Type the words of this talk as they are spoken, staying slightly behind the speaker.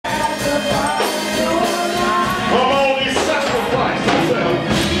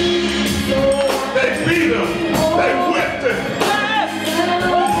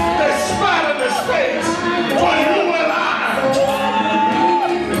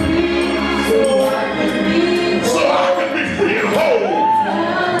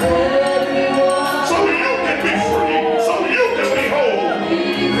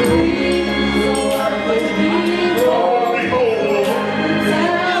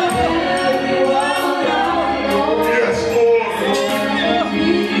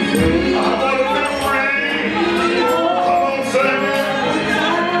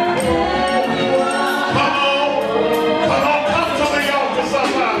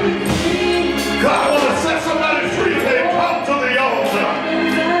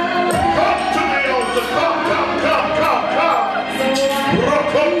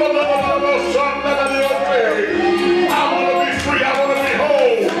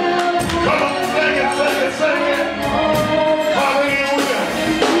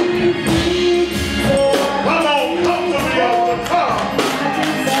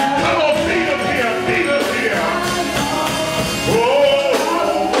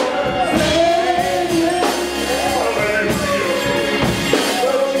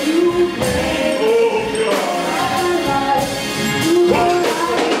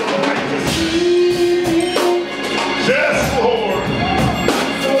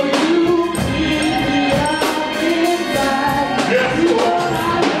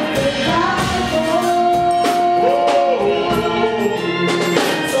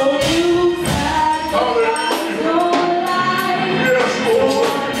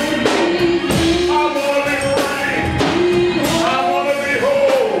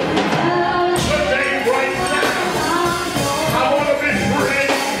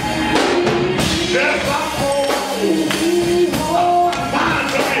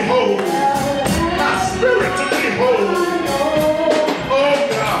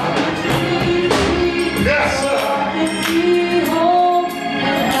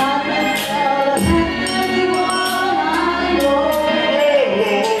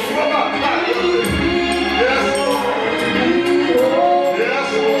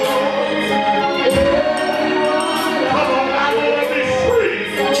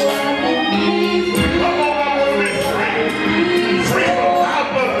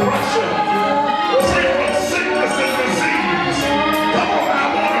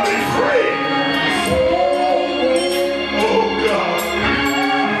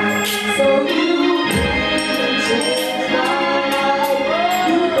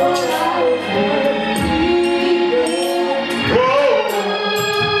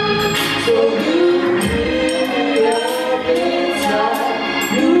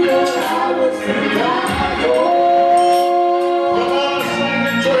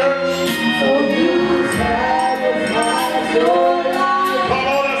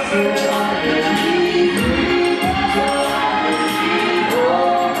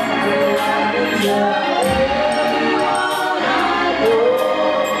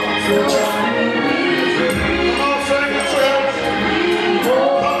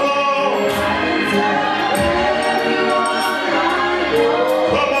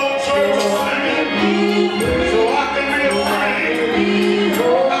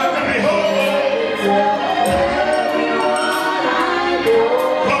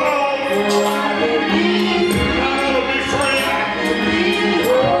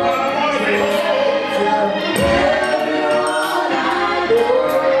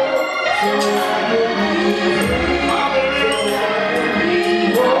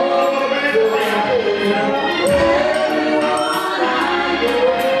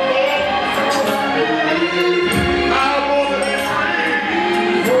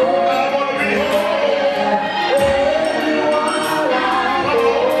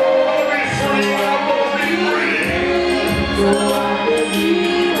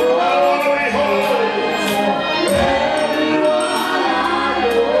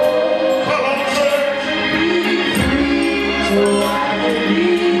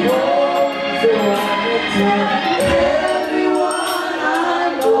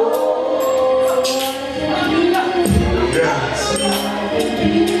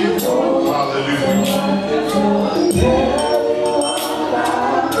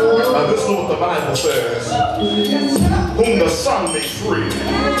Whom the Son makes free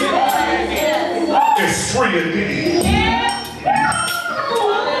is free indeed.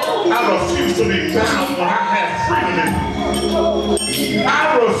 I refuse to be bound when I have freedom in me. I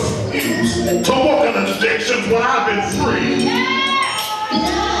refuse to walk in addictions when I've been free.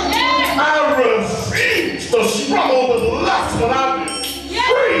 I refuse to struggle with lust when I've been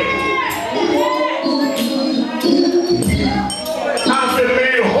free. I've been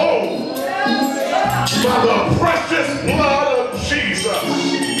made whole by the precious blood of Jesus.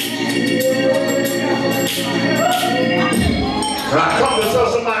 And I come to tell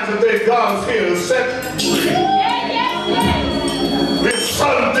somebody today, God is here to set you free. His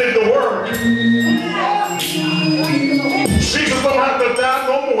Son did the work. Jesus don't have to die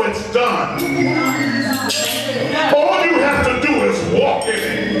no more, it's done. All you have to do is walk in it.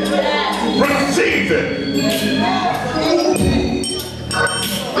 Receive it.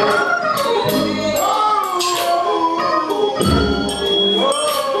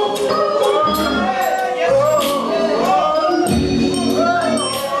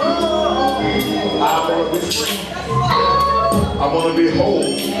 I want to be whole.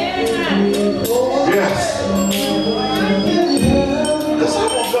 Yes. Because I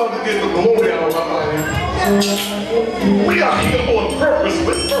want God to get the glory out of my life. We are here on purpose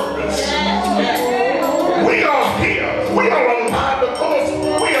with purpose. We are here. We are alive because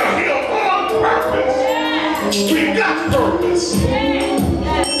we are here on purpose. We got purpose.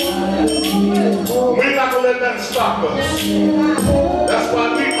 We're not going to let that stop us. That's why I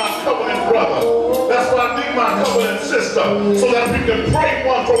need my covenant brother. That's why I need my covenant sister, so that we can pray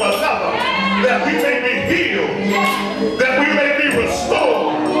one for another, that we may be healed, that we may be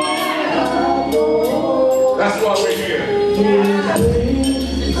restored. That's why we're here.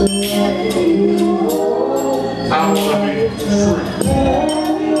 I want to be free.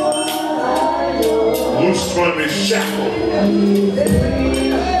 Loose from the shackle.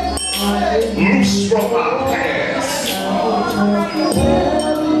 Loose from my past.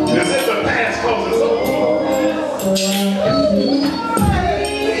 Is it the past causes over?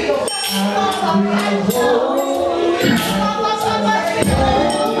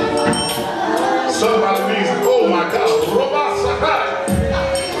 Somebody needs, oh my God,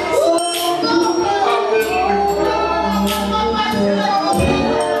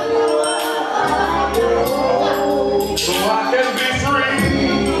 so I can be free.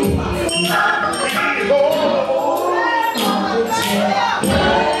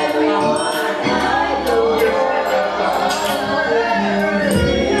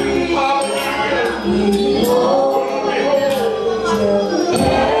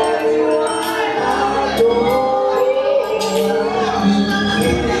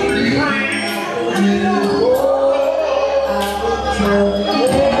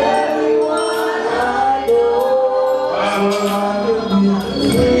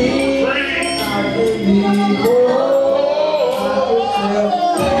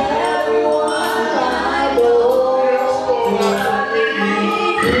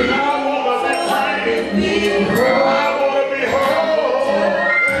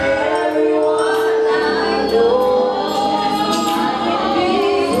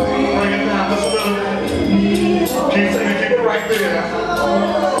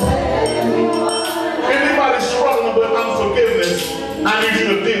 Anybody struggling with unforgiveness, I need you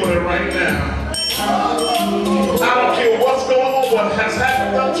to deal with it right now. I don't care what's going on, what has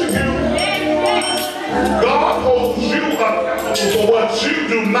happened unto you. God holds you accountable for what you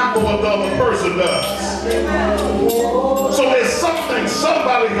do, not for what the other person does. So there's something,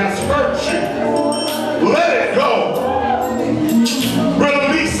 somebody has hurt you. Let it go.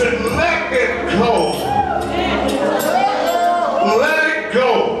 Release it. Let it go. Let it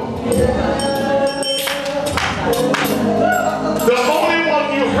go. The only one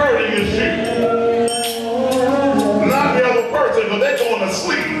you're hurting is you. Not the other person, but they're going to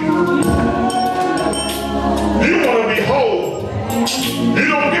sleep. You want to be whole. You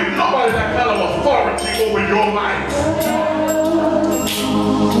don't give nobody that kind of authority over your life.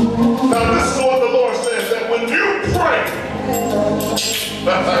 Now this is what the Lord says, that when you pray,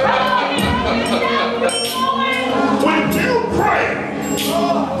 when you pray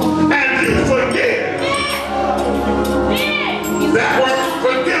and you forgive, that word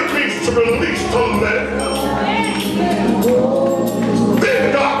forgive means to release, to let it go. Then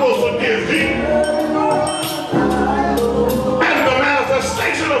God will forgive you. And the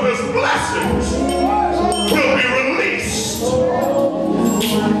manifestation of his blessings will be released.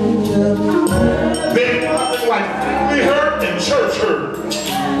 There's nothing like family hurt and church hurt.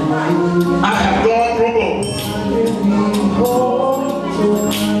 I have gone through both.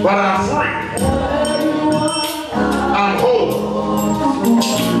 But I'm free. I'm whole.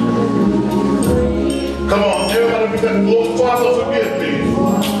 Come on, everybody be that, Lord Father, forgive me.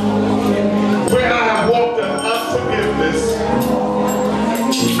 Where I have walked in unforgiveness,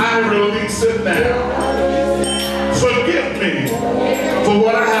 I release it now. Forgive me for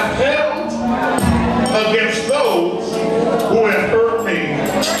what I have held against those who have hurt me.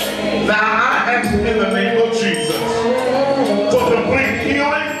 Now I ask in the name of Jesus for complete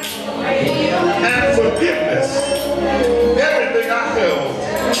healing and forgiveness. Everything I held,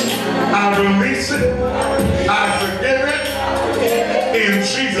 I release it, I forgive it in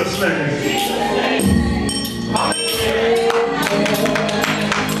Jesus' name.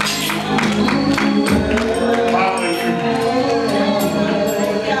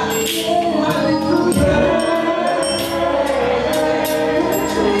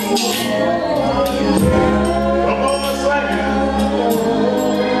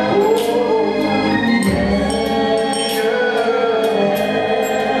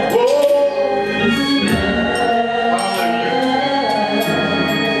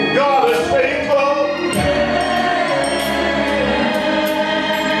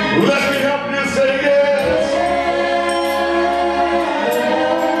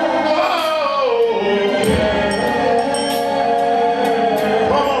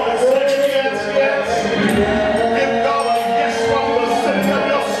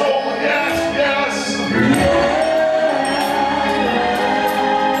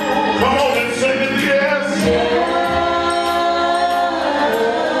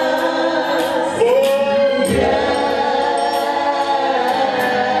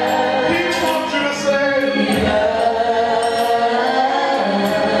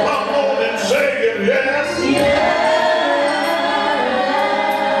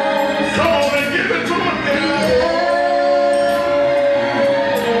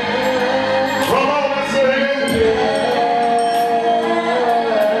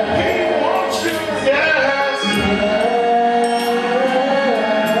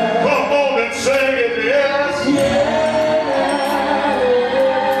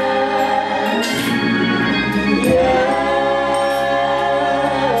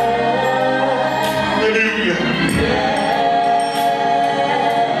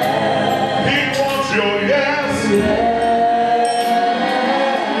 He wants your yes.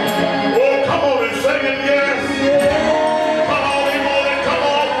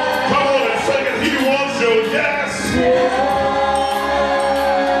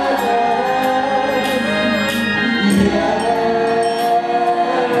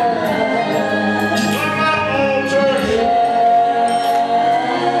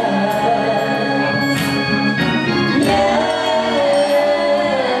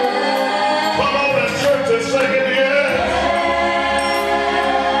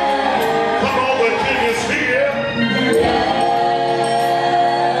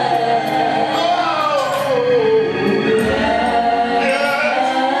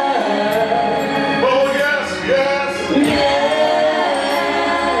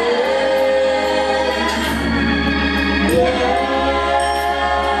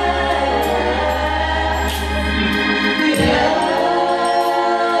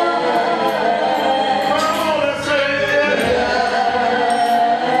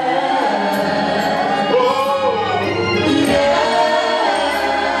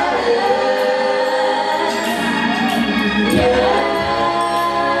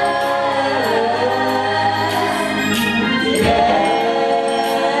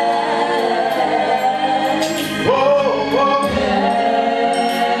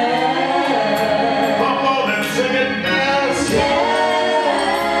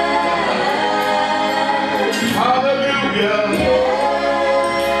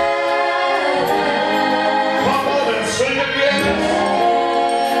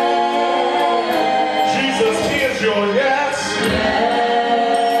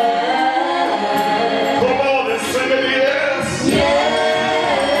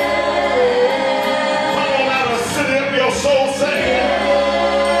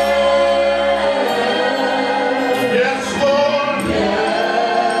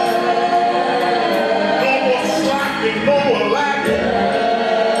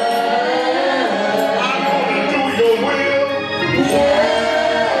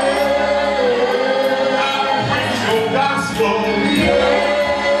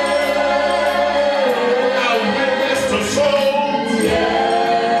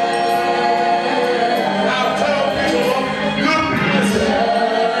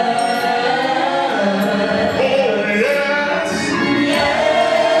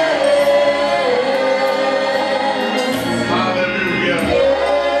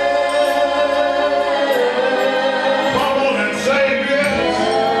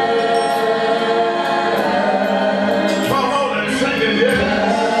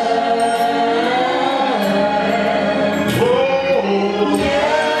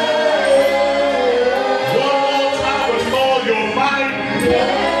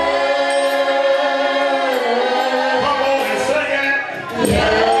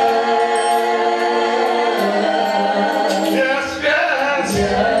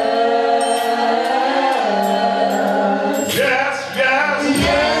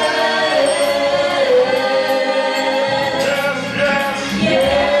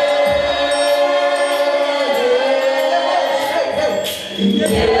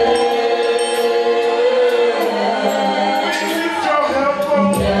 Yeah.